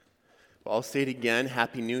Well, I'll say it again.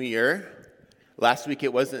 Happy New Year. Last week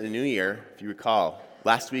it wasn't the New Year, if you recall.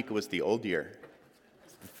 Last week was the old year.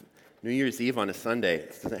 New Year's Eve on a Sunday.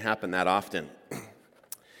 It doesn't happen that often.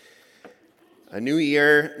 A new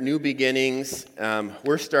year, new beginnings.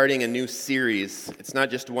 We're starting a new series. It's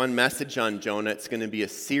not just one message on Jonah. It's going to be a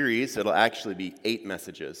series. It'll actually be 8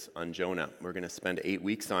 messages on Jonah. We're going to spend 8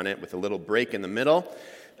 weeks on it with a little break in the middle.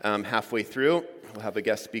 Halfway through, we'll have a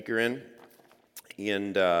guest speaker in.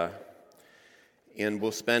 And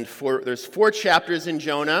we'll spend there's 4 chapters in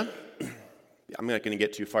Jonah. I'm not going to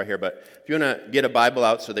get too far here, but if you want to get a Bible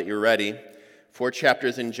out so that you're ready, 4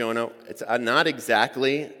 chapters in Jonah. It's not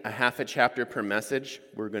exactly a half a chapter per message.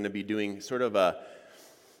 We're going to be doing sort of a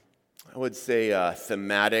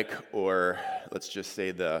thematic, or let's just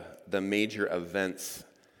say the major events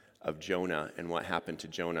of Jonah and what happened to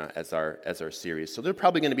Jonah as our series. So there's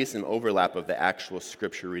probably going to be some overlap of the actual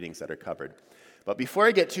scripture readings that are covered. But before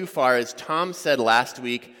I get too far, as Tom said last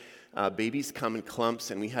week, babies come in clumps,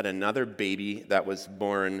 and we had another baby that was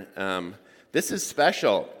born. This is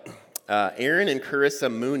special. Aaron and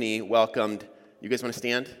Carissa Mooney welcomed, you guys want to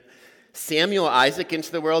stand? Samuel Isaac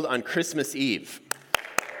into the world on Christmas Eve.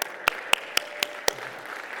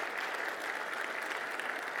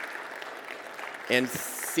 And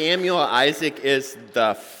Samuel Isaac is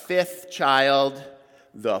the 5th child,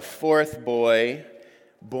 the 4th boy,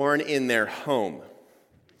 born in their home.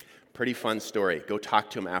 Pretty fun story. Go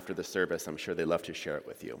talk to them after the service. I'm sure they'd love to share it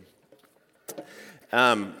with you.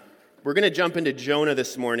 We're going to jump into Jonah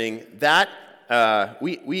this morning. That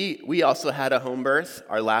we also had a home birth.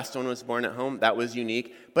 Our last one was born at home. That was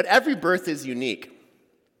unique. But every birth is unique.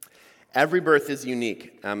 Every birth is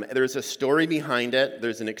unique. There's a story behind it.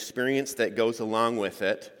 There's an experience that goes along with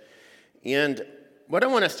it. And what I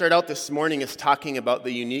want to start out this morning is talking about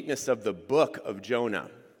the uniqueness of the book of Jonah.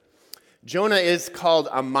 Jonah is called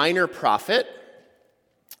a minor prophet.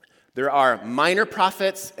 There are minor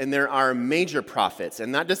prophets and there are major prophets,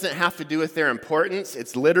 and that doesn't have to do with their importance.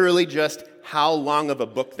 It's literally just how long of a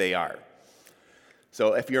book they are.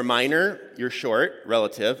 So if you're minor, you're short,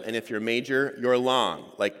 relative, and if you're major, you're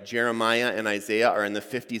long. Like Jeremiah and Isaiah are in the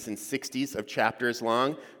 50s and 60s of chapters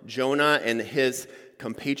long. Jonah and his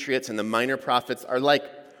compatriots and the minor prophets are like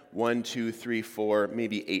 1, 2, 3, 4,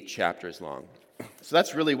 maybe 8 chapters long. So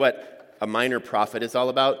that's really what a minor prophet is all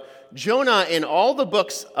about. Jonah, in all the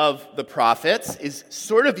books of the prophets, is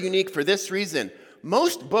sort of unique for this reason.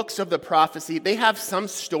 Most books of the prophecy, they have some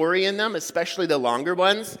story in them, especially the longer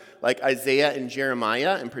ones, like Isaiah and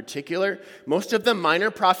Jeremiah in particular. Most of the minor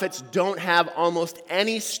prophets don't have almost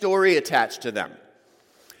any story attached to them.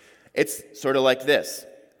 It's sort of like this.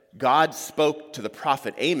 God spoke to the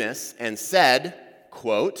prophet Amos and said,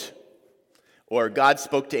 quote, or God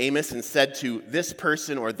spoke to Amos and said to this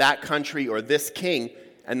person or that country or this king,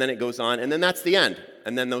 and then it goes on, and then that's the end.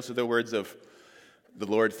 And then those are the words of the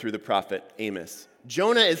Lord through the prophet Amos.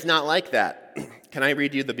 Jonah is not like that. Can I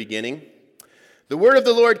read you the beginning? The word of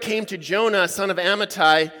the Lord came to Jonah, son of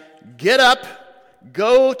Amittai, get up,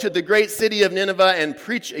 go to the great city of Nineveh and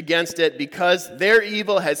preach against it because their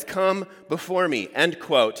evil has come before me, end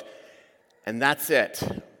quote. And that's it.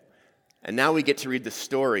 And now we get to read the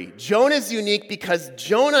story. Jonah is unique because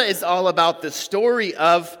Jonah is all about the story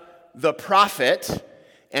of the prophet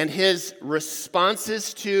and his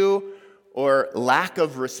responses to or lack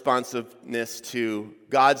of responsiveness to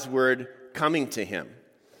God's word coming to him.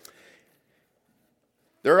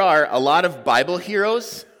 There are a lot of Bible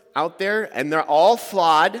heroes out there, and they're all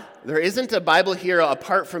flawed. There isn't a Bible hero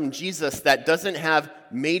apart from Jesus that doesn't have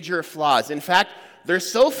major flaws. In fact, they're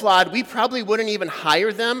so flawed, we probably wouldn't even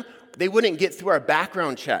hire them. They wouldn't get through our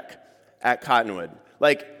background check at Cottonwood.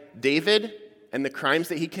 Like David and the crimes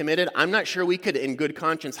that he committed, I'm not sure we could, in good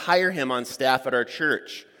conscience, hire him on staff at our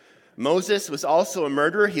church. Moses was also a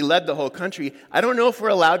murderer. He led the whole country. I don't know if we're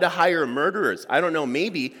allowed to hire murderers. I don't know,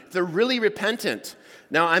 maybe. They're really repentant.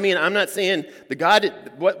 Now, I mean, I'm not saying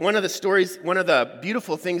one of the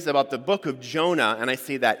beautiful things about the book of Jonah, and I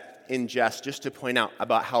say that in jest just to point out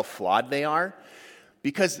about how flawed they are,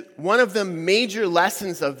 because one of the major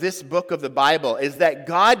lessons of this book of the Bible is that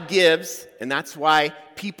God gives, and that's why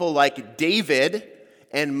people like David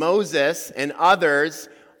and Moses and others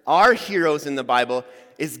are heroes in the Bible,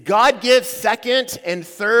 is God gives 2nd and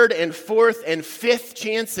 3rd and 4th and 5th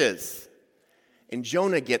chances. And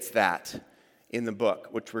Jonah gets that in the book,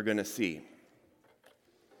 which we're going to see.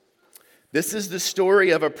 This is the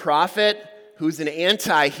story of a prophet who's an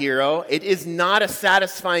anti-hero. It is not a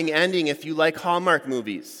satisfying ending if you like Hallmark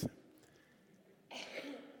movies.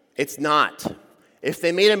 It's not. If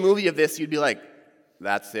they made a movie of this, you'd be like,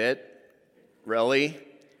 that's it? Really?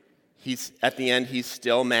 At the end, he's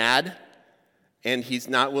still mad? and he's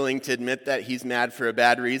not willing to admit that he's mad for a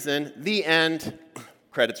bad reason. The end.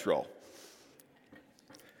 Credits roll.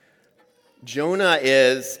 Jonah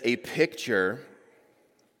is a picture.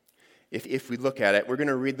 If we look at it, we're going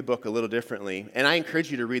to read the book a little differently, and I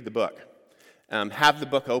encourage you to read the book. Have the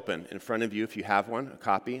book open in front of you if you have one, a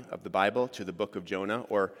copy of the Bible to the book of Jonah,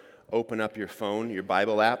 or open up your phone, your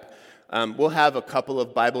Bible app. We'll have a couple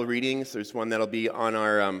of Bible readings. There's one that'll be on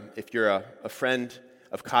our, if you're a friend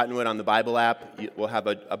of Cottonwood on the Bible app, we'll have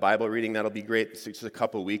a Bible reading that'll be great. It's just a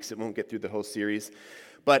couple of weeks. It won't get through the whole series.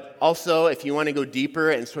 But also, if you want to go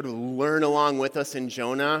deeper and sort of learn along with us in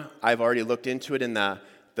Jonah, I've already looked into it in the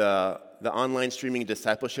online streaming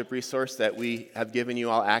discipleship resource that we have given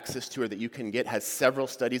you all access to, or that you can get, has several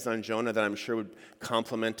studies on Jonah that I'm sure would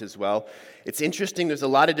complement as well. It's interesting, there's a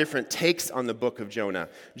lot of different takes on the book of Jonah.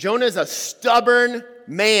 Jonah is a stubborn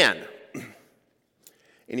man.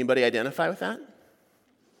 Anybody identify with that?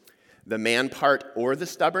 The man part or the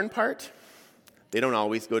stubborn part? They don't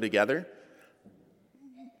always go together,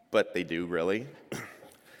 but they do, really.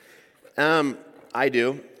 I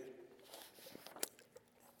do.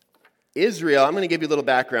 Israel, I'm going to give you a little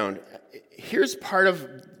background. Here's part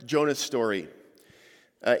of Jonah's story.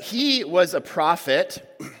 He was a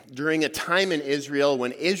prophet during a time in Israel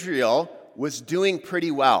when Israel was doing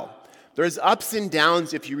pretty well. There's ups and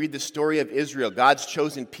downs if you read the story of Israel, God's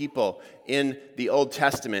chosen people in the Old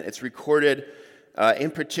Testament. It's recorded,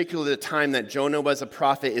 in particular, the time that Jonah was a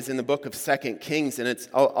prophet is in the book of 2 Kings, and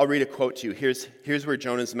I'll read a quote to you. Here's where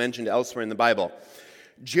Jonah's mentioned elsewhere in the Bible.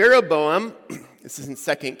 Jeroboam, this is in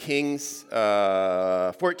 2 Kings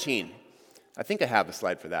 14. I think I have a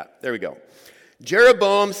slide for that. There we go.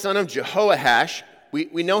 Jeroboam, son of Jehoash,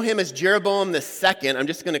 we know him as Jeroboam the second. I'm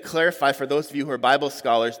just going to clarify for those of you who are Bible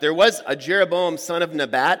scholars. There was a Jeroboam, son of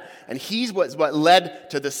Nebat, and he was what led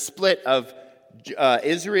to the split of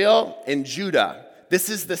Israel and Judah. This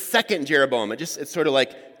is the second Jeroboam. It's sort of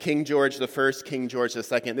like King George the first, King George the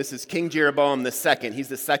second. This is King Jeroboam the second. He's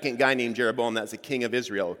the second guy named Jeroboam that's a king of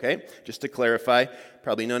Israel, okay? Just to clarify.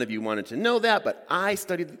 Probably none of you wanted to know that, but I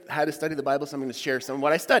had to study the Bible, so I'm going to share some of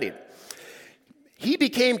what I studied. He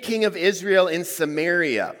became king of Israel in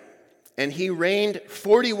Samaria, and he reigned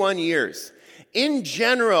 41 years. In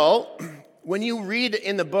general, when you read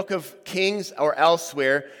in the book of Kings or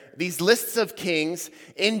elsewhere, these lists of kings,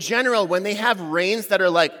 in general, when they have reigns that are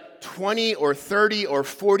like 20 or 30 or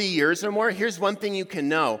 40 years or more, here's one thing you can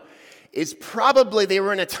know, is probably they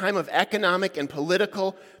were in a time of economic and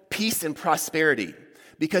political peace and prosperity,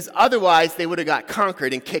 because otherwise they would have got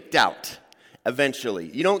conquered and kicked out eventually.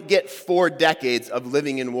 You don't get 4 decades of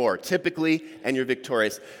living in war, typically, and you're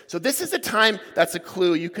victorious. So this is a time, that's a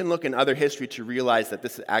clue. You can look in other history to realize that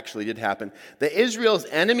this actually did happen. The Israel's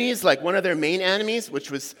enemies, like one of their main enemies,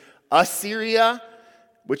 which was Assyria,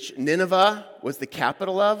 which Nineveh was the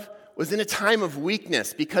capital of, was in a time of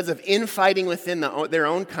weakness because of infighting within their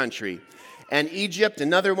own country. And Egypt,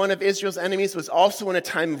 another one of Israel's enemies, was also in a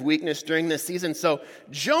time of weakness during this season. So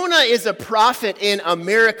Jonah is a prophet in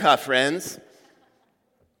America, friends.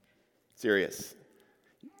 Serious.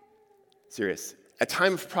 A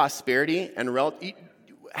time of prosperity and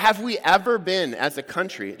have we ever been, as a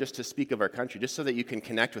country, just to speak of our country, just so that you can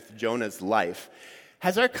connect with Jonah's life,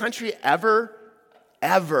 has our country ever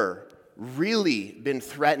really been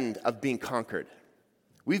threatened of being conquered?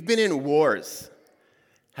 We've been in wars.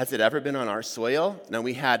 Has it ever been on our soil? Now,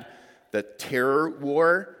 we had the terror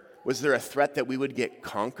war. Was there a threat that we would get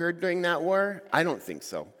conquered during that war? I don't think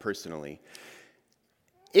so, personally.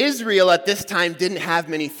 Israel at this time didn't have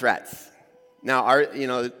many threats. Now,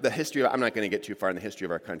 the history, I'm not going to get too far in the history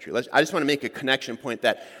of our country. I just want to make a connection point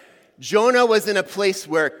that Jonah was in a place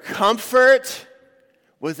where comfort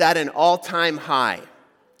was at an all-time high.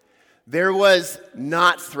 There was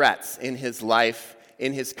not threats in his life,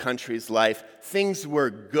 in his country's life. Things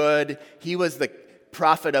were good. He was the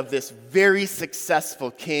prophet of this very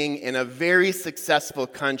successful king in a very successful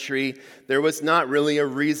country. There was not really a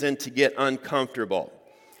reason to get uncomfortable,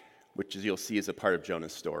 which, as you'll see, is a part of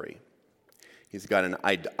Jonah's story. He's got an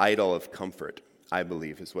idol of comfort, I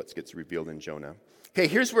believe, is what gets revealed in Jonah. Okay,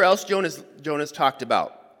 here's where else Jonah's talked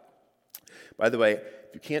about. By the way,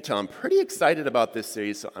 if you can't tell, I'm pretty excited about this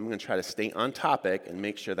series, so I'm going to try to stay on topic and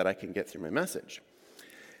make sure that I can get through my message.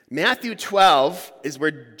 Matthew 12 is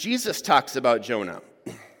where Jesus talks about Jonah.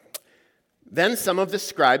 Then some of the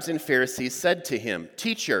scribes and Pharisees said to him,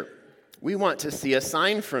 "Teacher, we want to see a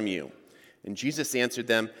sign from you." And Jesus answered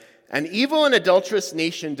them, "An evil and adulterous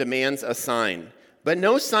nation demands a sign, but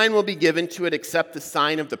no sign will be given to it except the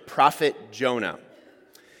sign of the prophet Jonah.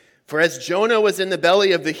 For as Jonah was in the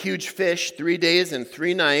belly of the huge fish 3 days and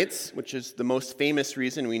 3 nights, which is the most famous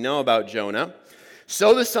reason we know about Jonah,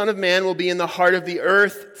 so the Son of Man will be in the heart of the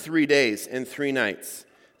earth 3 days and 3 nights.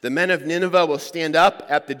 The men of Nineveh will stand up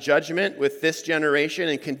at the judgment with this generation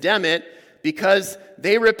and condemn it because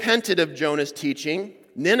they repented of Jonah's teaching.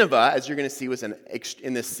 Nineveh, as you're going to see, was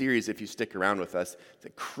in this series, if you stick around with us, it's a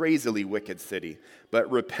crazily wicked city, but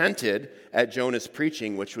repented at Jonah's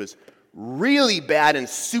preaching, which was really bad and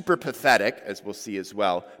super pathetic, as we'll see as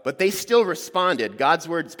well. But they still responded. God's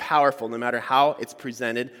word is powerful, no matter how it's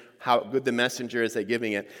presented, how good the messenger is at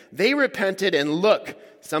giving it. They repented, and look,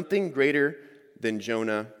 something greater than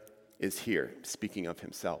Jonah is here, speaking of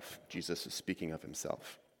himself. Jesus is speaking of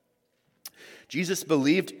himself. Jesus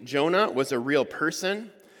believed Jonah was a real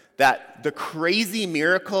person, that the crazy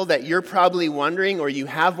miracle that you're probably wondering, or you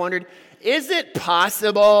have wondered, is it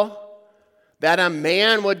possible that a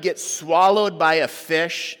man would get swallowed by a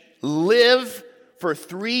fish, live for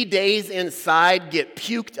 3 days inside, get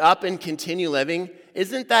puked up, and continue living?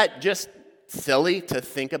 Isn't that just silly to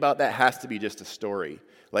think about? That has to be just a story.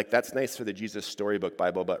 Like, that's nice for the Jesus Storybook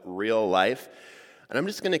Bible, but real life. And I'm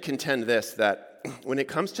just going to contend this, that when it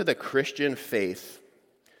comes to the Christian faith,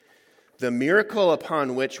 the miracle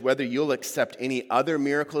upon which, whether you'll accept any other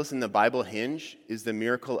miracles in the Bible hinge, is the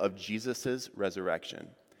miracle of Jesus' resurrection.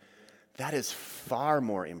 That is far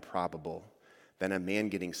more improbable than a man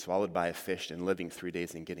getting swallowed by a fish and living 3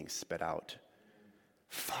 days and getting spit out.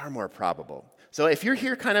 Far more probable. So if you're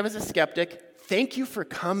here kind of as a skeptic, thank you for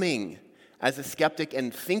coming as a skeptic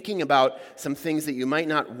and thinking about some things that you might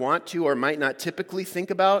not want to or might not typically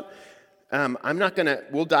think about.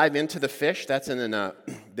 We'll dive into the fish. That's in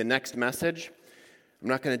the next message. I'm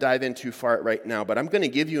not going to dive in too far right now, but I'm going to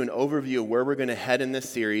give you an overview of where we're going to head in this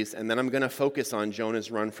series, and then I'm going to focus on Jonah's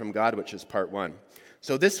run from God, which is part 1.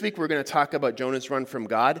 So this week we're going to talk about Jonah's run from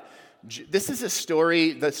God. This is a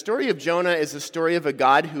story, the story of Jonah is a story of a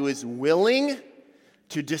God who is willing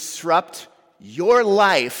to disrupt your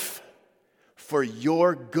life for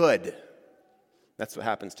your good. That's what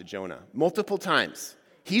happens to Jonah multiple times.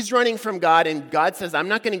 He's running from God, and God says, I'm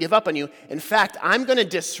not going to give up on you. In fact, I'm going to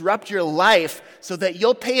disrupt your life so that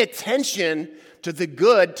you'll pay attention to the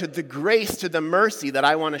good, to the grace, to the mercy that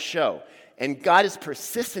I want to show. And God is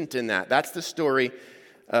persistent in that. That's the story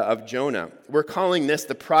of Jonah. We're calling this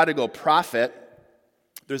the prodigal prophet.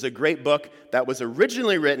 There's a great book that was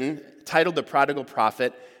originally written, titled The Prodigal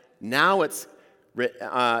Prophet. Now it's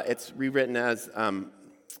rewritten as,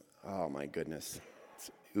 oh my goodness,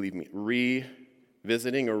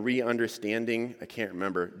 revisiting or re-understanding, I can't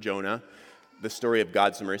remember, Jonah, the story of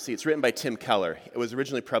God's mercy. It's written by Tim Keller. It was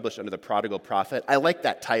originally published under The Prodigal Prophet. I like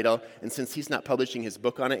that title, and since he's not publishing his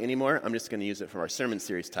book on it anymore, I'm just going to use it for our sermon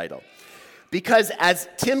series title. Because as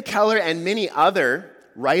Tim Keller and many other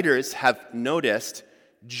writers have noticed,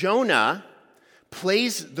 Jonah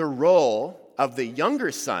plays the role of the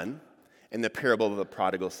younger son in the parable of the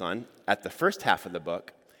prodigal son at the first half of the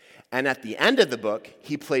book, and at the end of the book,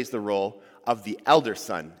 he plays the role of the elder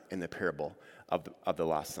son in the parable of the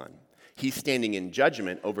lost son. He's standing in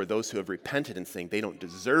judgment over those who have repented and saying, they don't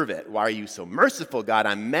deserve it. Why are you so merciful, God?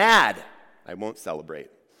 I'm mad. I won't celebrate.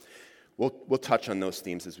 We'll touch on those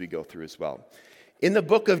themes as we go through as well. In the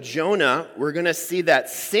book of Jonah, we're going to see that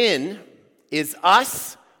sin is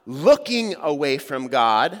us looking away from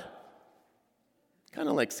God, kind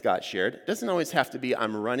of like Scott shared. It doesn't always have to be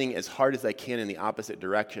I'm running as hard as I can in the opposite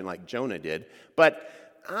direction like Jonah did, but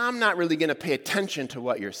I'm not really going to pay attention to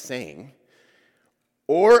what you're saying.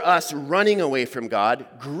 Or us running away from God.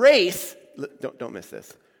 Grace, don't miss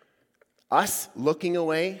this. Us looking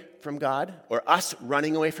away from God or us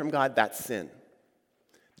running away from God, that's sin,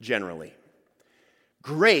 generally.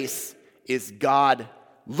 Grace is God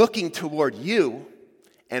looking toward you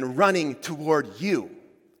and running toward you.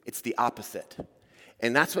 It's the opposite.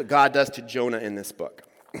 And that's what God does to Jonah in this book.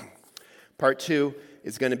 Part 2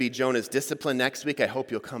 is going to be Jonah's discipline next week. I hope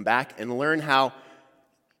you'll come back and learn how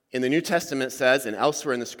in the New Testament it says, and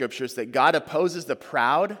elsewhere in the scriptures, that God opposes the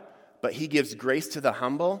proud, but he gives grace to the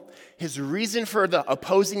humble. His reason for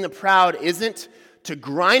opposing the proud isn't to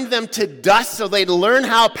grind them to dust so they'd learn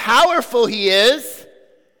how powerful he is.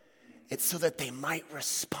 It's so that they might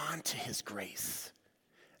respond to his grace.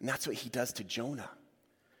 And that's what he does to Jonah.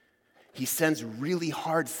 He sends really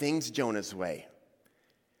hard things Jonah's way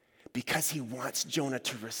because he wants Jonah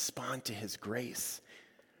to respond to his grace.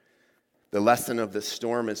 The lesson of the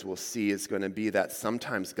storm, as we'll see, is going to be that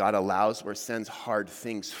sometimes God allows or sends hard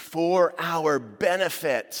things for our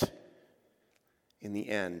benefit in the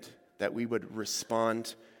end, that we would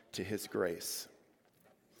respond to his grace.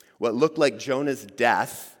 What looked like Jonah's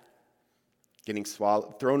death getting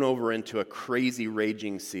swallowed, thrown over into a crazy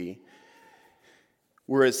raging sea.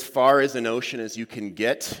 We're as far as an ocean as you can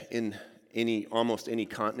get in almost any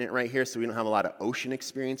continent right here, so we don't have a lot of ocean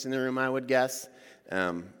experience in the room, I would guess.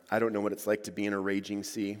 I don't know what it's like to be in a raging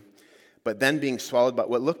sea. But then being swallowed by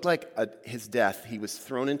what looked like his death, he was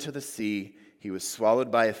thrown into the sea, he was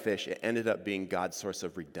swallowed by a fish. It ended up being God's source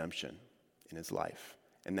of redemption in his life.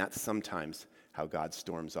 And that's sometimes how God's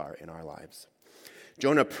storms are in our lives.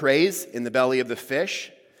 Jonah prays in the belly of the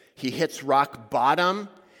fish. He hits rock bottom.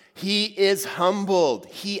 He is humbled.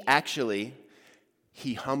 He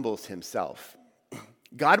humbles himself.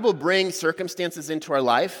 God will bring circumstances into our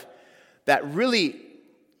life that really,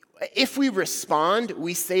 if we respond,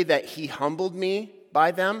 we say that he humbled me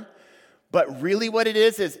by them. But really what it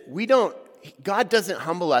is God doesn't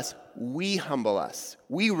humble us, we humble us.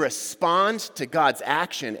 We respond to God's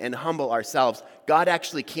action and humble ourselves. God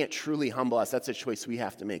actually can't truly humble us. That's a choice we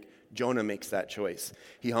have to make. Jonah makes that choice.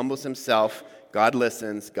 He humbles himself. God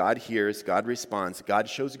listens. God hears. God responds. God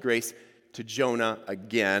shows grace to Jonah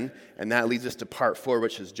again. And that leads us to part 4,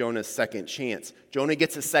 which is Jonah's second chance. Jonah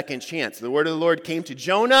gets a second chance. The word of the Lord came to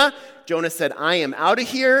Jonah. Jonah said, I am out of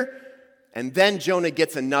here. And then Jonah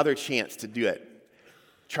gets another chance to do it.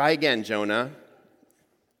 Try again, Jonah.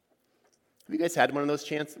 Have you guys had one of those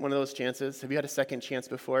chances? Have you had a second chance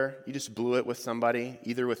before? You just blew it with somebody,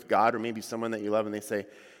 either with God or maybe someone that you love, and they say,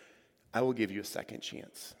 I will give you a second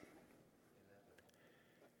chance.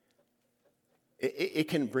 It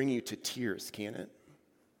can bring you to tears, can't it?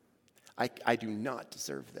 I do not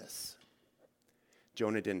deserve this.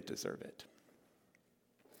 Jonah didn't deserve it.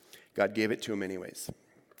 God gave it to him anyways.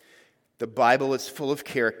 The Bible is full of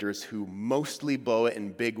characters who mostly blow it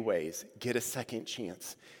in big ways, get a second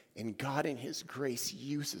chance, and God in his grace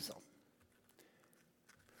uses them,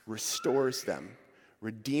 restores them,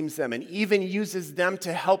 redeems them, and even uses them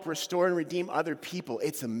to help restore and redeem other people.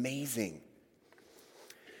 It's amazing.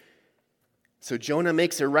 So Jonah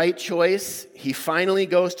makes a right choice. He finally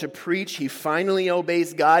goes to preach. He finally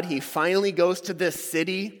obeys God. He finally goes to this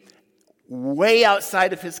city way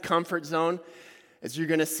outside of his comfort zone. As you're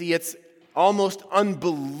going to see, it's almost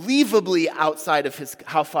unbelievably how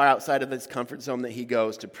far outside of his comfort zone that he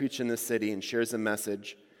goes to preach in this city and shares a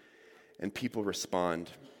message, and people respond.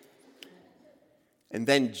 And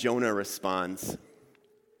then Jonah responds,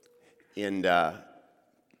 and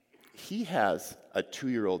he has a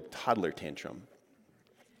 2-year-old toddler tantrum.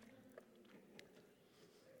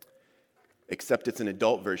 Except it's an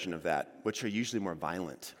adult version of that, which are usually more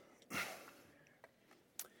violent.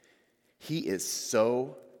 He is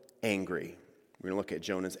so angry. We're going to look at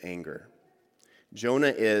Jonah's anger.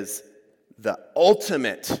 Jonah is the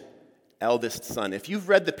ultimate eldest son. If you've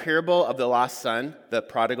read the parable of the lost son, the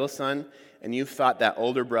prodigal son, and you've thought that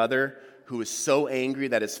older brother who was so angry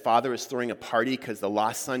that his father was throwing a party because the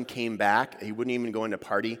lost son came back, he wouldn't even go into a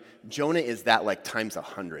party, Jonah is that like times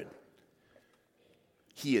 100.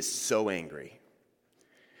 He is so angry.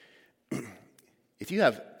 If you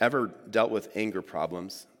have ever dealt with anger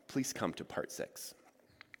problems, please come to part 6.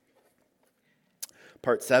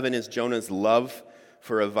 Part 7 is Jonah's love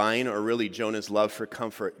for a vine, or really Jonah's love for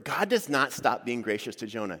comfort. God does not stop being gracious to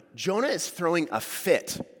Jonah. Jonah is throwing a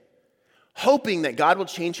fit, hoping that God will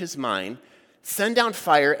change his mind, send down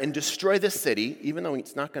fire, and destroy the city, even though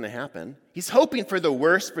it's not going to happen. He's hoping for the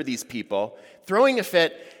worst for these people, throwing a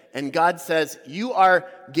fit, and God says, you are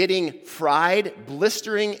getting fried,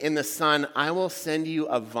 blistering in the sun. I will send you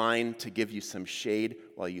a vine to give you some shade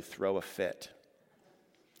while you throw a fit.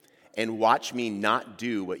 And watch me not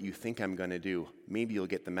do what you think I'm going to do. Maybe you'll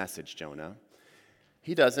get the message, Jonah.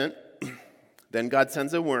 He doesn't. Then God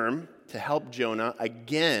sends a worm to help Jonah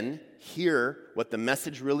again hear what the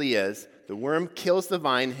message really is. The worm kills the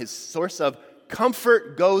vine. His source of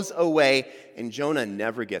comfort goes away, and Jonah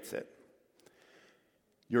never gets it.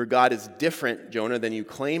 Your God is different, Jonah, than you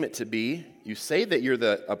claim it to be. You say that you're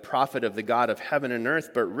a prophet of the God of heaven and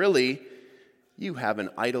earth, but really, you have an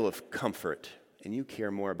idol of comfort, and you care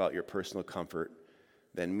more about your personal comfort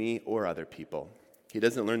than me or other people. He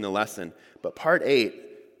doesn't learn the lesson. But part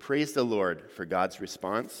 8, praise the Lord for God's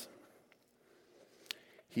response.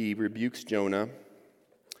 He rebukes Jonah.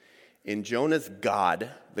 In Jonah's God,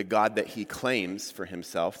 the God that he claims for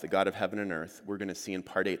himself, the God of heaven and earth, we're going to see in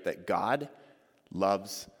part 8 that God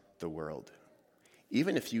loves the world.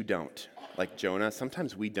 Even if you don't, like Jonah,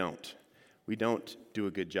 sometimes we don't. We don't do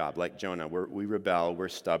a good job like Jonah. We rebel, we're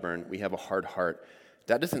stubborn, we have a hard heart.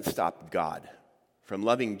 That doesn't stop God from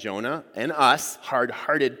loving Jonah and us,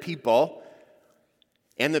 hard-hearted people,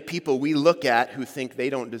 and the people we look at who think they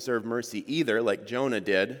don't deserve mercy either, like Jonah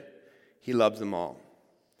did. He loves them all.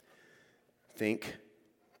 Think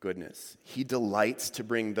goodness. He delights to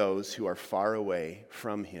bring those who are far away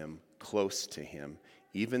from him close to him,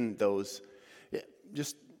 even those.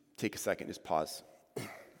 Just take a second, just pause.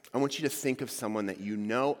 I want you to think of someone that you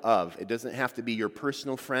know of. It doesn't have to be your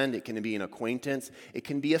personal friend. It can be an acquaintance. It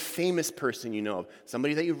can be a famous person you know of,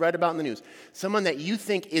 somebody that you've read about in the news, someone that you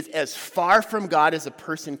think is as far from God as a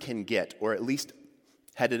person can get, or at least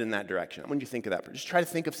headed in that direction. I want you to think of that. Just try to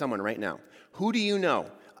think of someone right now. Who do you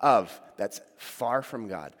know of that's far from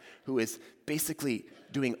God, who is basically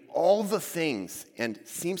doing all the things and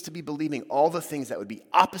seems to be believing all the things that would be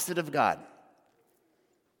opposite of God?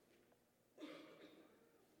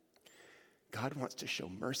 God wants to show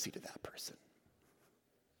mercy to that person.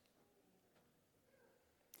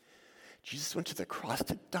 Jesus went to the cross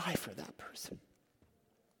to die for that person.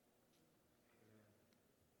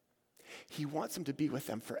 He wants them to be with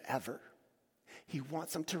them forever. He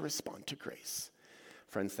wants them to respond to grace.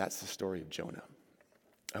 Friends, that's the story of Jonah.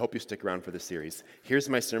 I hope you stick around for the series. Here's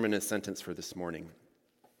my sermon in a sentence for this morning.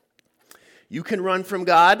 You can run from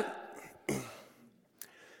God,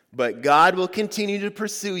 but God will continue to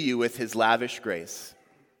pursue you with his lavish grace.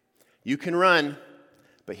 You can run,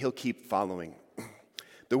 but he'll keep following.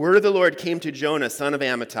 The word of the Lord came to Jonah, son of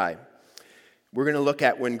Amittai. We're going to look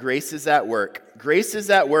at when grace is at work. Grace is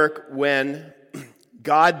at work when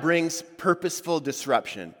God brings purposeful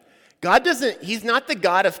disruption. He's not the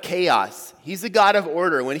God of chaos. He's the God of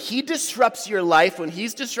order. When he disrupts your life, when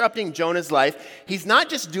he's disrupting Jonah's life, he's not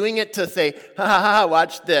just doing it to say, ha ha ha,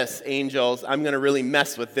 watch this, angels. I'm going to really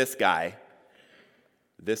mess with this guy,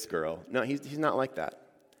 this girl. No, he's not like that.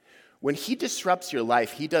 When he disrupts your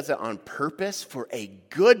life, he does it on purpose for a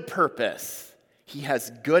good purpose. He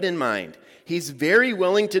has good in mind. He's very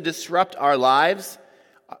willing to disrupt our lives.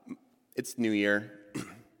 It's New Year.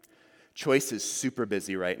 Choice is super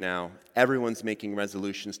busy right now. Everyone's making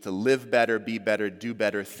resolutions to live better, be better, do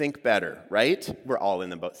better, think better, right? We're all in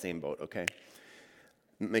the same boat, okay?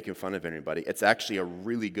 I'm not making fun of anybody. It's actually a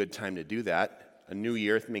really good time to do that. A new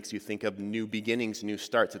year makes you think of new beginnings, new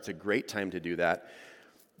starts. It's a great time to do that.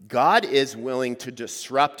 God is willing to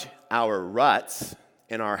disrupt our ruts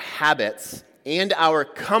and our habits and our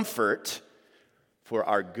comfort for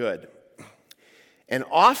our good. And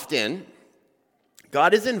often,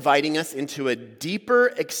 God is inviting us into a deeper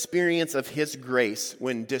experience of his grace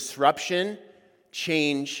when disruption,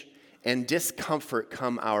 change, and discomfort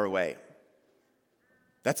come our way.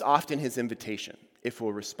 That's often his invitation, if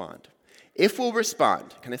we'll respond. If we'll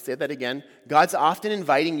respond, can I say that again? God's often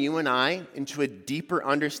inviting you and I into a deeper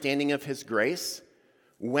understanding of his grace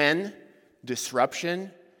when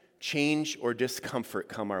disruption, change, or discomfort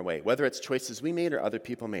come our way, whether it's choices we made or other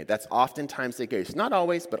people made. That's oftentimes the case. Not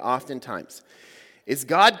always, but oftentimes. Is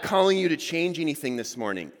God calling you to change anything this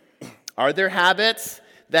morning? Are there habits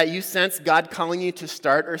that you sense God calling you to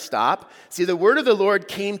start or stop? See, the word of the Lord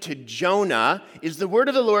came to Jonah. Is the word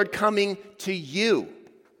of the Lord coming to you?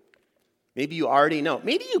 Maybe you already know.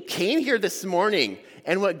 Maybe you came here this morning,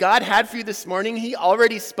 and what God had for you this morning, he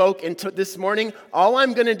already spoke. And this morning, all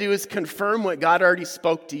I'm going to do is confirm what God already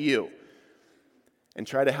spoke to you and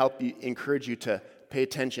try to help you, encourage you to pay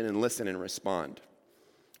attention and listen and respond.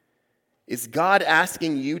 Is God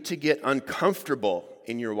asking you to get uncomfortable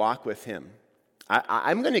in your walk with him?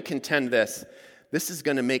 I'm going to contend this. This is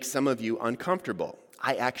going to make some of you uncomfortable.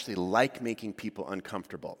 I actually like making people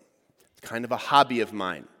uncomfortable. It's kind of a hobby of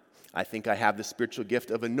mine. I think I have the spiritual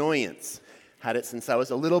gift of annoyance. Had it since I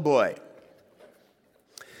was a little boy.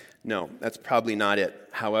 No, that's probably not it.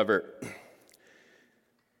 However,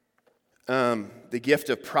 the gift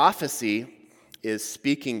of prophecy is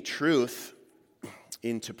speaking truth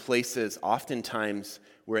into places oftentimes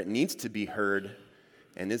where it needs to be heard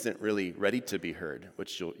and isn't really ready to be heard,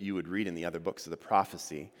 which you would read in the other books of the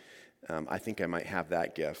prophecy. I think I might have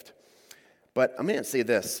that gift. But I'm going to say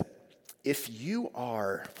this. If you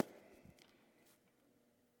are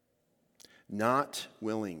not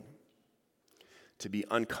willing to be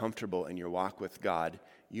uncomfortable in your walk with God,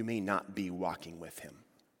 you may not be walking with him.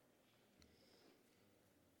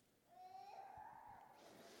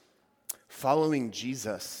 Following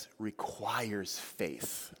Jesus requires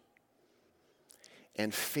faith.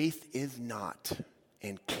 And faith is not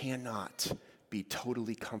and cannot be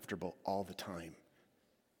totally comfortable all the time.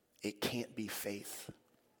 It can't be faith.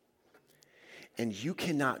 And you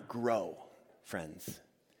cannot grow, friends.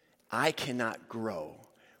 I cannot grow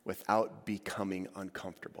without becoming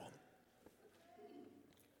uncomfortable.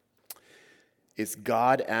 Is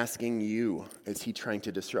God asking you, is he trying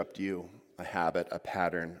to disrupt you? A habit, a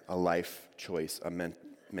pattern, a life choice, a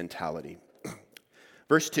mentality.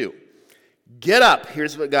 Verse 2, get up.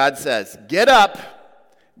 Here's what God says. Get up,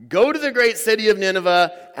 Go to the great city of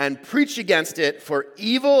Nineveh and preach against it, for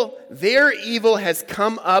their evil has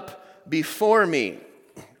come up before me.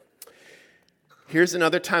 Here's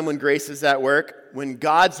another time when grace is at work, when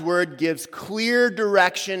God's word gives clear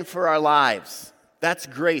direction for our lives. That's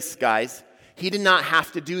grace, guys. He did not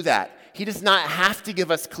have to do that. He does not have to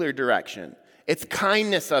give us clear direction. It's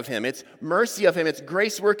kindness of him. It's mercy of him. It's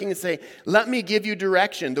grace working to say, let me give you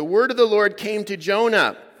direction. The word of the Lord came to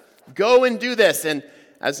Jonah. Go and do this. And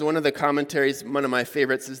as one of the commentaries, one of my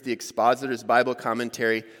favorites is the Expositor's Bible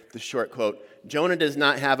Commentary, the short quote, Jonah does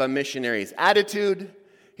not have a missionary's attitude.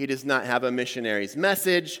 He does not have a missionary's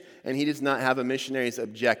message, and he does not have a missionary's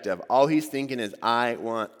objective. All he's thinking is, I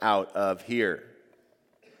want out of here.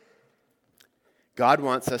 God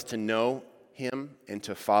wants us to know him and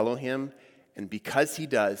to follow him, and because he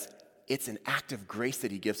does, it's an act of grace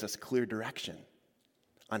that he gives us clear direction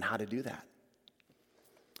on how to do that.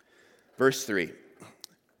 Verse 3.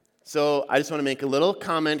 So I just want to make a little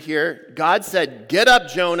comment here. God said, get up,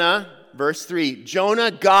 Jonah. Verse 3,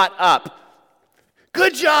 Jonah got up.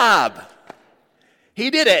 Good job.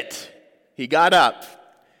 He did it. He got up.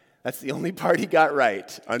 That's the only part he got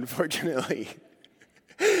right, unfortunately.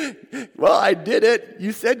 Well, I did it.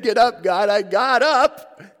 You said get up, God. I got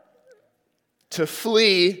up. To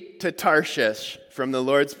flee to Tarshish from the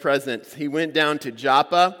Lord's presence, he went down to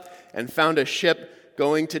Joppa and found a ship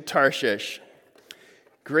going to Tarshish.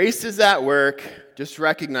 Grace is at work. Just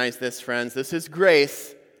recognize this, friends. This is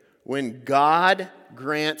grace when God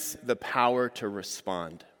grants the power to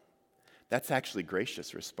respond. That's actually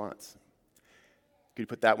gracious response. Could you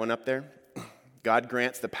put that one up there? God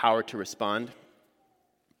grants the power to respond.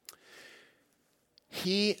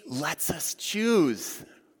 He lets us choose.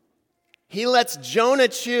 He lets Jonah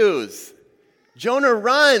choose. Jonah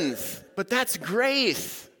runs, but that's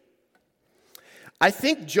grace. I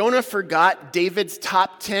think Jonah forgot David's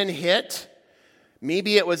top 10 hit.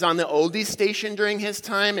 Maybe it was on the oldies station during his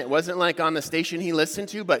time. It wasn't like on the station he listened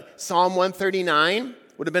to, but Psalm 139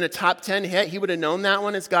 would have been a top 10 hit. He would have known that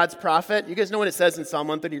one as God's prophet. You guys know what it says in Psalm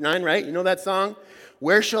 139, right? You know that song?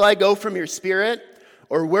 Where shall I go from your spirit?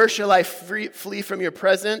 Or where shall I flee from your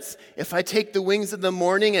presence? If I take the wings of the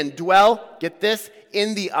morning and dwell, get this,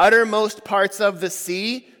 in the uttermost parts of the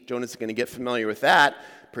sea. Jonah's going to get familiar with that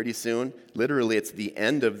pretty soon. Literally, it's the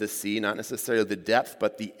end of the sea, not necessarily the depth,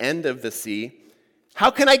 but the end of the sea.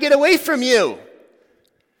 How can I get away from you?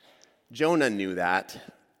 Jonah knew that.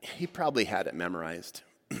 He probably had it memorized.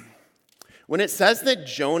 When it says that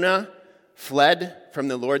Jonah fled from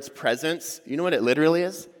the Lord's presence, you know what it literally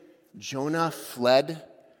is? Jonah fled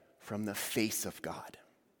from the face of God.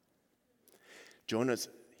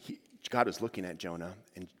 God was looking at Jonah,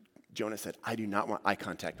 and Jonah said, I do not want eye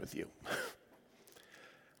contact with you.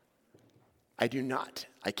 I do not.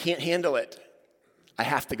 I can't handle it. I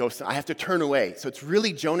have to go. I have to turn away. So it's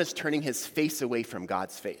really Jonah's turning his face away from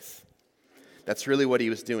God's face. That's really what he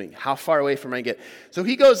was doing. How far away from I get? So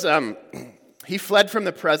he goes, he fled from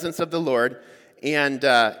the presence of the Lord. And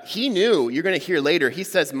he knew, you're going to hear later, he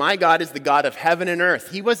says, my God is the God of heaven and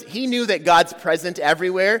earth. He knew that God's present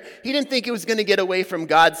everywhere. He didn't think he was going to get away from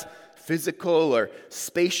God's physical or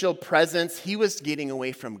spatial presence. He was getting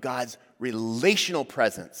away from God's relational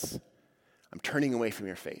presence. I'm turning away from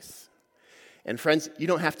your face. And friends, you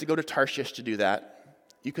don't have to go to Tarshish to do that.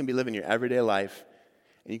 You can be living your everyday life,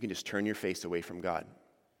 and you can just turn your face away from God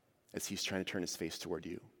as he's trying to turn his face toward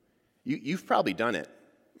you. You've probably done it.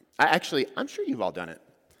 I'm sure you've all done it.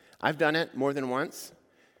 I've done it more than once.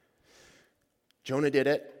 Jonah did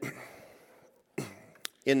it.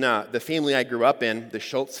 In the family I grew up in, the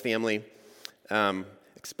Schultz family,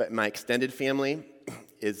 my extended family,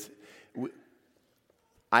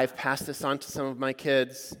 I've passed this on to some of my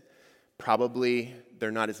kids. Probably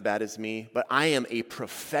they're not as bad as me, but I am a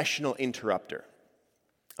professional interrupter.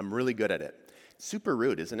 I'm really good at it. Super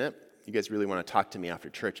rude, isn't it? You guys really want to talk to me after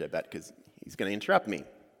church, I bet, because he's going to interrupt me.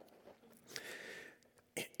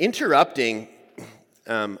 Interrupting,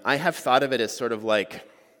 I have thought of it as sort of like,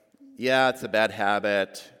 yeah, it's a bad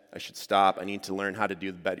habit. I should stop. I need to learn how to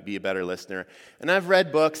be a better listener. And I've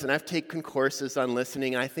read books and I've taken courses on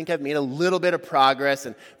listening. And I think I've made a little bit of progress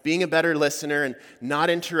in being a better listener and not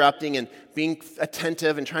interrupting and being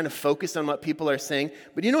attentive and trying to focus on what people are saying.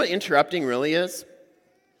 But you know what interrupting really is?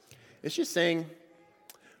 It's just saying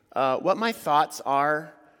what my thoughts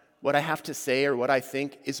are, what I have to say or what I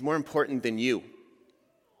think is more important than you.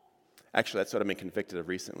 Actually, that's what I've been convicted of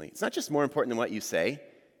recently. It's not just more important than what you say,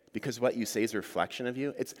 because what you say is a reflection of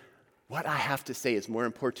you. It's what I have to say is more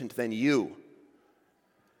important than you.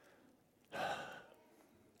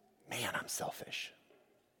 Man, I'm selfish.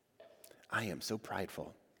 I am so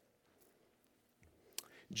prideful.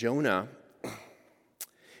 Jonah,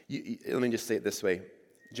 let me just say it this way.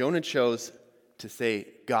 Jonah chose to say,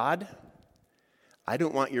 God, I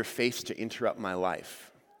don't want your face to interrupt my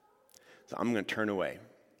life, so I'm going to turn away.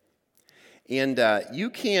 And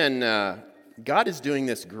God is doing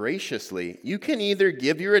this graciously. You can either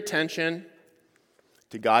give your attention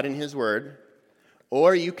to God and His Word,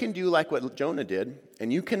 or you can do like what Jonah did,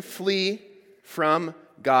 and you can flee from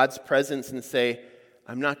God's presence and say,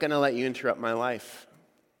 I'm not going to let you interrupt my life.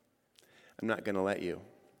 I'm not going to let you.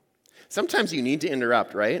 Sometimes you need to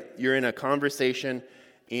interrupt, right? You're in a conversation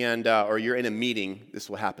or you're in a meeting. This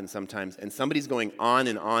will happen sometimes. And somebody's going on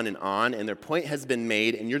and on and on, and their point has been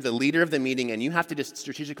made, and you're the leader of the meeting, and you have to just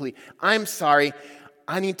strategically, I'm sorry,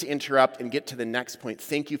 I need to interrupt and get to the next point.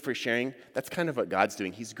 Thank you for sharing. That's kind of what God's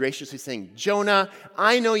doing. He's graciously saying, Jonah,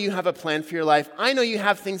 I know you have a plan for your life. I know you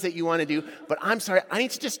have things that you want to do, but I'm sorry, I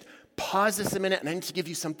need to just pause this a minute, and I need to give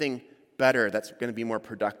you something better that's going to be more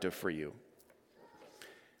productive for you.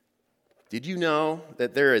 Did you know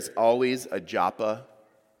that there is always a Joppa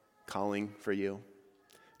calling for you?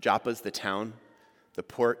 Joppa's the town, the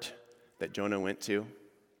port that Jonah went to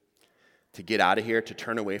get out of here, to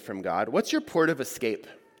turn away from God. What's your port of escape?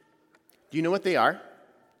 Do you know what they are?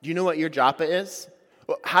 Do you know what your Joppa is?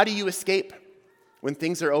 Well, how do you escape when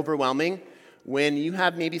things are overwhelming? When you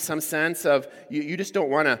have maybe some sense of, you just don't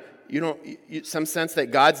want to, some sense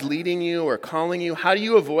that God's leading you or calling you, how do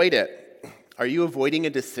you avoid it? Are you avoiding a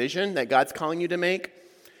decision that God's calling you to make?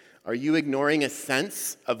 Are you ignoring a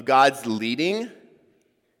sense of God's leading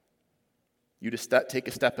you to take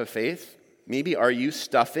a step of faith? Maybe are you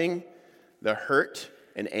stuffing the hurt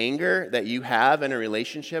and anger that you have in a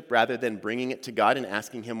relationship rather than bringing it to God and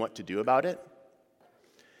asking Him what to do about it?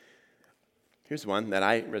 Here's one that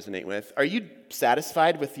I resonate with. Are you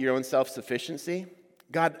satisfied with your own self-sufficiency?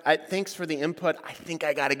 God, thanks for the input. I think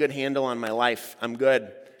I got a good handle on my life. I'm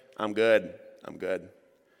good.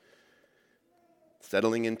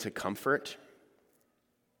 Settling into comfort.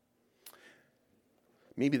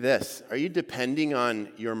 Maybe this. Are you depending on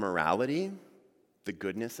your morality, the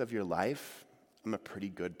goodness of your life? I'm a pretty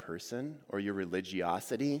good person. Or your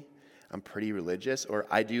religiosity. I'm pretty religious. Or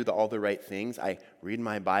I do all the right things. I read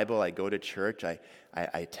my Bible. I go to church. I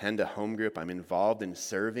attend a home group. I'm involved in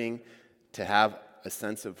serving to have a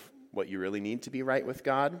sense of what you really need to be right with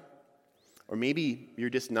God. Or maybe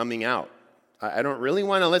you're just numbing out. I don't really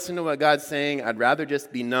want to listen to what God's saying. I'd rather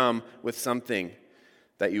just be numb with something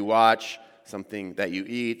that you watch, something that you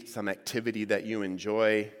eat, some activity that you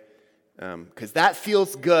enjoy, because that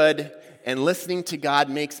feels good, and listening to God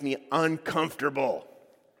makes me uncomfortable.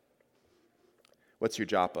 What's your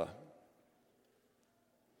Joppa?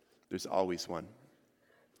 There's always one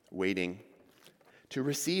waiting to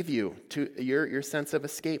receive you, to your sense of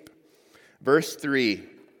escape. Verse 3.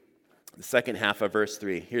 The second half of verse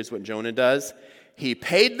 3. Here's what Jonah does. He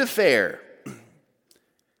paid the fare.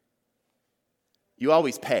 You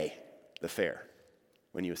always pay the fare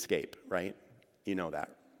when you escape, right? You know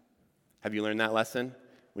that. Have you learned that lesson?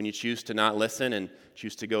 When you choose to not listen and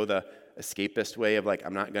choose to go the escapist way of like,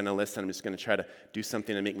 I'm not going to listen, I'm just going to try to do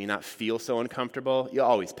something to make me not feel so uncomfortable, you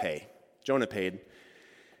always pay. Jonah paid.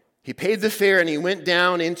 He paid the fare and he went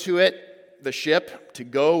down into it, the ship, to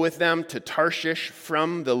go with them to Tarshish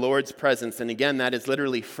from the Lord's presence. And again, that is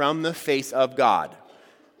literally from the face of God.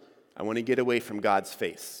 I want to get away from God's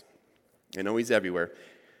face. I know He's everywhere.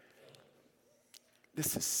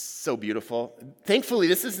 This is so beautiful. Thankfully,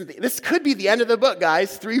 this could be the end of the book,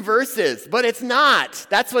 guys. 3 verses, but it's not.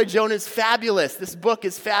 That's why Jonah's fabulous. This book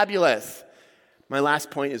is fabulous. My last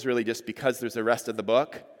point is really just because there's the rest of the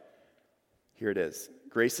book. Here it is.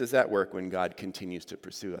 Grace is at work when God continues to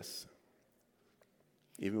pursue us.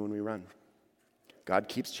 Even when we run. God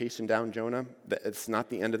keeps chasing down Jonah. It's not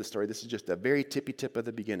the end of the story. This is just a very tippy tip of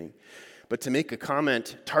the beginning. But to make a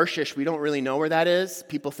comment, Tarshish, we don't really know where that is.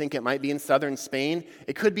 People think it might be in southern Spain.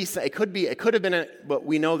 It could have been, but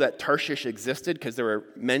we know that Tarshish existed because there were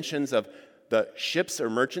mentions of the ships or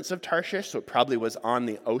merchants of Tarshish, so it probably was on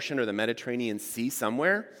the ocean or the Mediterranean Sea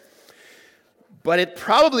somewhere. But it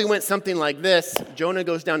probably went something like this. Jonah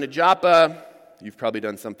goes down to Joppa. You've probably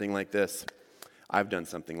done something like this. I've done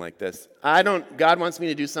something like this. God wants me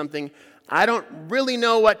to do something. I don't really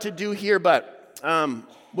know what to do here, but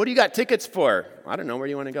what do you got tickets for? I don't know. Where do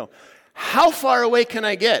you want to go? How far away can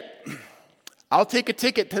I get? I'll take a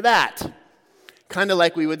ticket to that. Kind of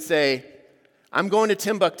like we would say, I'm going to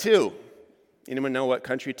Timbuktu. Anyone know what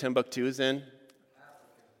country Timbuktu is in?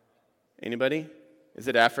 Anybody? Is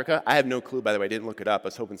it Africa? I have no clue, by the way. I didn't look it up. I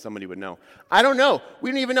was hoping somebody would know. I don't know. We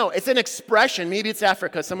don't even know. It's an expression. Maybe it's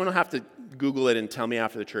Africa. Someone will have to Google it and tell me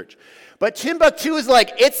after the church. But Timbuktu is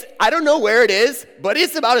like, I don't know where it is, but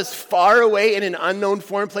it's about as far away in an unknown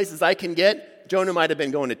foreign place as I can get. Jonah might have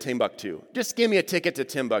been going to Timbuktu. Just give me a ticket to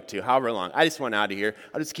Timbuktu, however long. I just want out of here.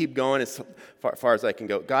 I'll just keep going as far as I can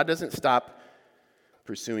go. God doesn't stop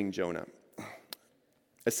pursuing Jonah.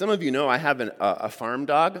 As some of you know, I have a farm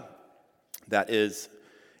dog that is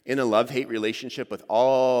in a love-hate relationship with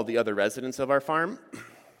all the other residents of our farm.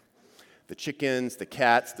 The chickens, the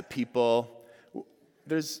cats, the people.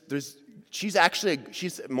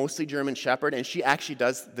 She's mostly German Shepherd, and she actually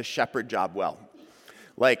does the shepherd job well.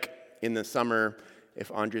 Like in the summer,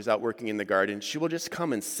 if Andrea's out working in the garden, she will just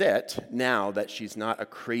come and sit now that she's not a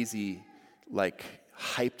crazy, like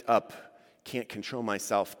hyped up, can't control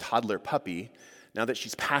myself toddler puppy. Now that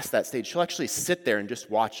she's past that stage, she'll actually sit there and just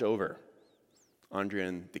watch over Andrea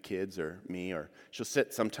and the kids or me, or she'll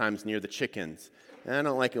sit sometimes near the chickens. And I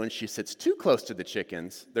don't like it when she sits too close to the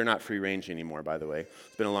chickens. They're not free range anymore, by the way.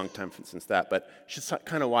 It's been a long time since that, but she'll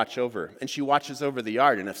kind of watch over. And she watches over the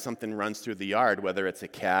yard, and if something runs through the yard, whether it's a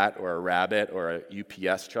cat or a rabbit or a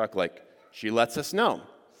UPS truck, like, she lets us know.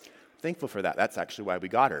 Thankful for that. That's actually why we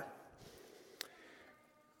got her.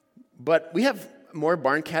 But we have more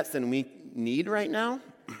barn cats than we need right now,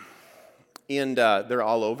 and they're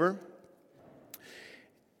all over.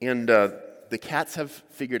 And the cats have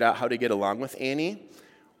figured out how to get along with Annie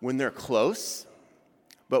when they're close,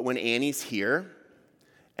 but when Annie's here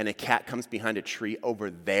and a cat comes behind a tree over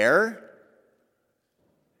there,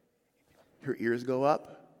 her ears go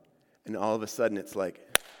up, and all of a sudden it's like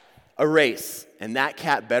a race, and that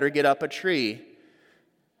cat better get up a tree.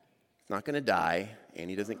 It's not going to die.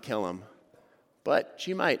 Annie doesn't kill him, but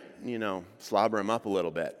she might, slobber him up a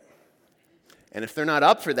little bit. And if they're not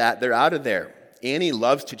up for that, they're out of there. Annie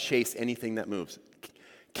loves to chase anything that moves.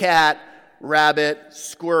 Cat, rabbit,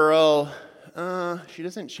 squirrel. She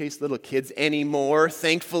doesn't chase little kids anymore.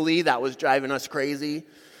 Thankfully, that was driving us crazy.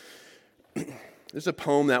 There's a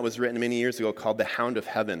poem that was written many years ago called The Hound of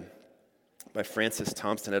Heaven by Francis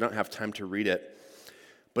Thompson. I don't have time to read it,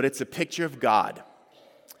 but it's a picture of God.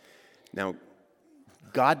 Now,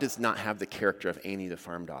 God does not have the character of Annie the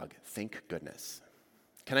farm dog. Thank goodness.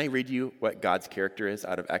 Can I read you what God's character is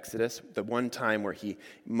out of Exodus? The one time where he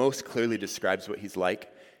most clearly describes what he's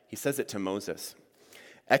like. He says it to Moses.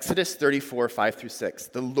 Exodus 34,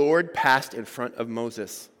 5-6. The Lord passed in front of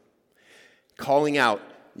Moses, calling out,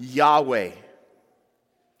 Yahweh,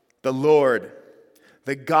 the Lord,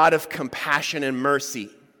 the God of compassion and mercy.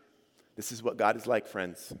 This is what God is like,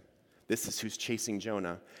 friends. This is who's chasing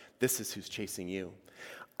Jonah. This is who's chasing you.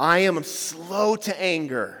 I am slow to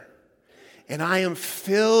anger, and I am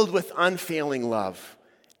filled with unfailing love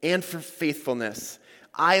and for faithfulness.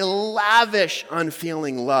 I lavish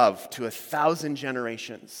unfailing love to 1,000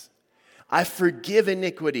 generations. I forgive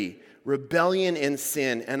iniquity, rebellion, and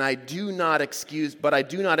sin, and I do not excuse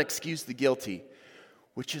the guilty,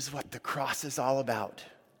 which is what the cross is all about.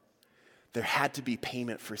 There had to be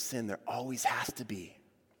payment for sin. There always has to be.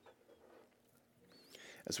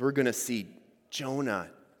 As we're going to see, Jonah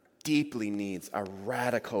deeply needs a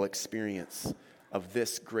radical experience of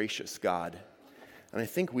this gracious God. And I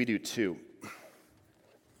think we do too.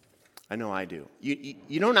 I know I do.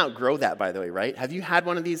 You don't outgrow that, by the way, right? Have you had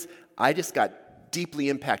one of these? I just got deeply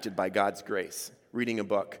impacted by God's grace, reading a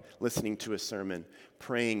book, listening to a sermon,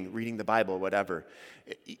 praying, reading the Bible, whatever.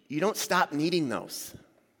 You don't stop needing those.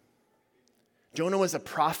 Jonah was a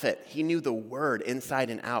prophet. He knew the word inside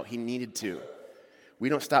and out. He needed to. We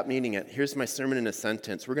don't stop needing it. Here's my sermon in a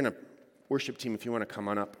sentence. We're going to, worship team, if you want to come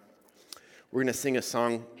on up. We're going to sing a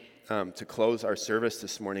song to close our service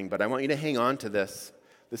this morning, but I want you to hang on to this.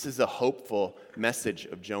 This is a hopeful message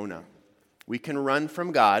of Jonah. We can run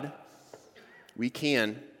from God. We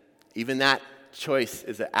can. Even that choice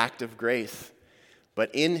is an act of grace.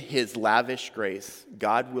 But in his lavish grace,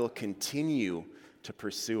 God will continue to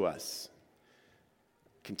pursue us.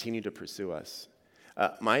 Continue to pursue us.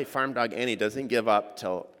 My farm dog, Annie, doesn't give up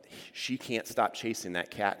till she can't stop chasing that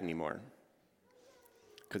cat anymore.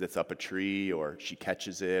 Because it's up a tree, or she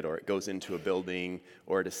catches it, or it goes into a building,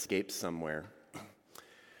 or it escapes somewhere.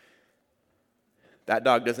 That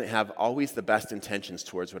dog doesn't have always the best intentions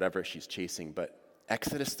towards whatever she's chasing, but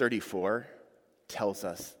Exodus 34 tells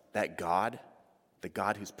us that God, the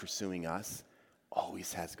God who's pursuing us,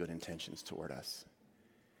 always has good intentions toward us.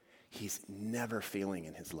 He's never failing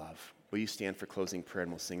in his love. Will you stand for closing prayer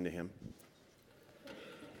and we'll sing to him?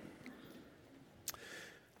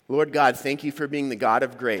 Lord God, thank you for being the God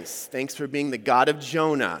of grace. Thanks for being the God of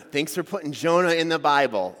Jonah. Thanks for putting Jonah in the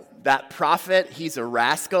Bible. That prophet, he's a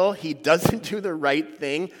rascal. He doesn't do the right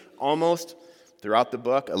thing almost throughout the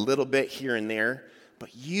book, a little bit here and there.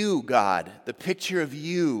 But you, God, the picture of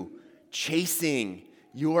you chasing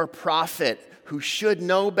your prophet who should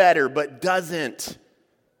know better but doesn't.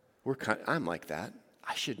 I'm like that.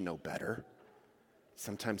 I should know better.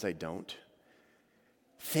 Sometimes I don't.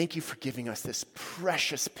 Thank you for giving us this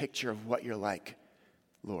precious picture of what you're like,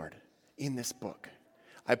 Lord, in this book.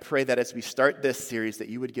 I pray that as we start this series that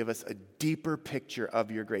you would give us a deeper picture of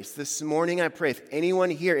your grace. This morning I pray if anyone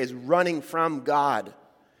here is running from God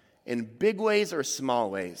in big ways or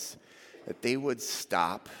small ways, that they would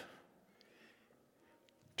stop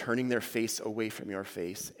turning their face away from your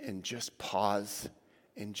face and just pause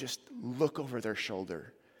and just look over their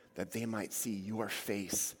shoulder, that they might see your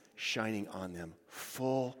face shining on them,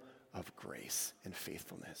 full of grace and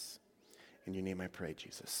faithfulness. In your name I pray,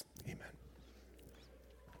 Jesus. Amen.